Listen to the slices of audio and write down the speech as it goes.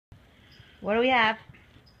What do we have?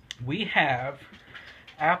 We have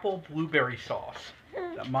apple blueberry sauce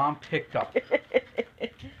that Mom picked up.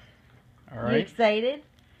 All right. You excited?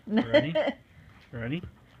 Ready? Ready?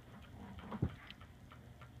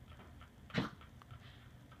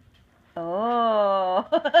 Oh.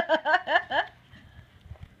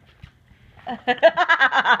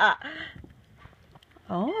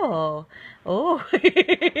 Oh. Oh.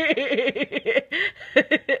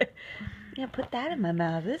 Yeah, put that in my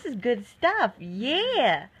mouth. This is good stuff.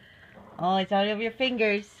 Yeah. Oh, it's all over your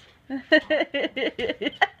fingers.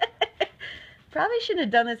 Probably shouldn't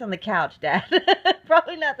have done this on the couch, Dad.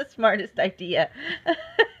 Probably not the smartest idea.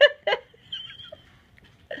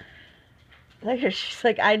 Look at her. She's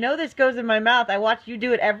like, I know this goes in my mouth. I watch you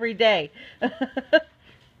do it every day.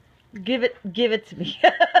 Give it to me.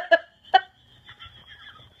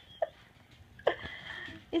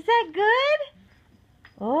 Is that good?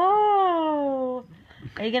 Oh.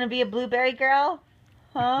 Are you going to be a blueberry girl?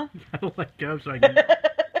 Huh? I'll let go so I can...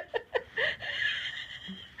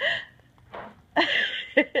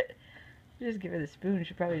 Just give her the spoon.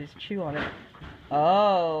 She'll probably just chew on it.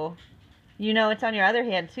 Oh. You know it's on your other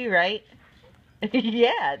hand too, right?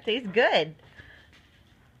 Yeah, it tastes good.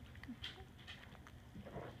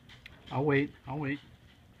 I'll wait. I'll wait.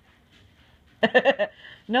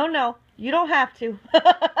 No, you don't have to.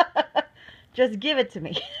 Just give it to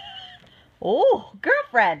me. Oh,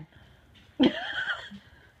 girlfriend. She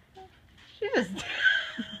just...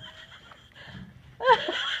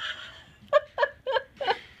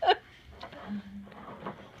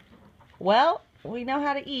 Well, we know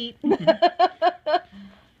how to eat.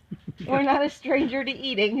 We're not a stranger to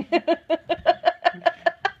eating.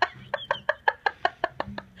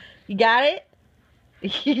 You got it?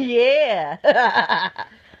 Yeah.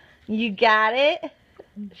 You got it?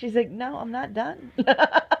 She's like, no, I'm not done.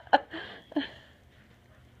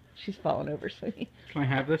 She's falling over, sweetie. Can I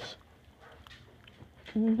have this?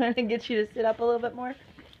 I can get you to sit up a little bit more.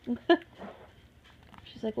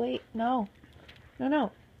 She's like, wait, no.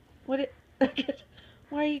 No. Why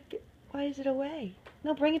is it away?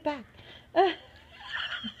 No, bring it back.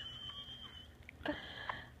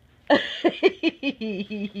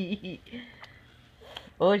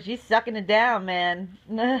 Oh, she's sucking it down, man.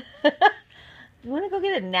 You want to go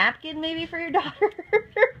get a napkin maybe for your daughter?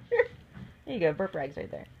 There you go, burp rags right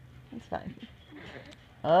there. That's fine.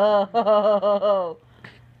 Oh,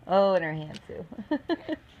 in her hand too.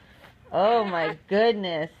 Oh my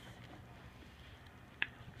goodness.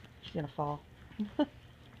 She's gonna fall.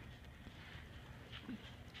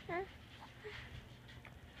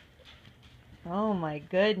 Oh my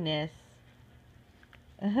goodness.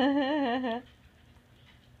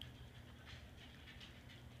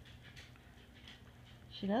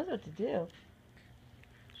 She knows what to do.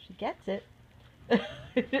 She gets it.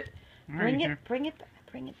 Bring it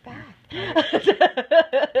back.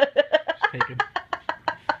 Take it.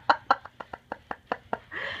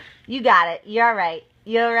 You got it. You're all right.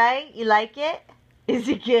 You all right? You like it? Is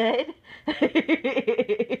it good?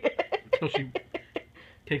 Until she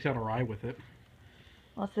takes out her eye with it.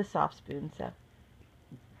 Well, it's the soft spoon, so.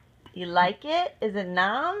 You like it? Is it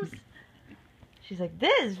noms? She's like,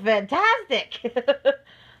 this is fantastic.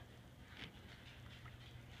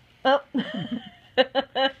 Oh.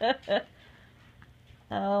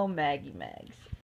 Oh, Maggie Mags.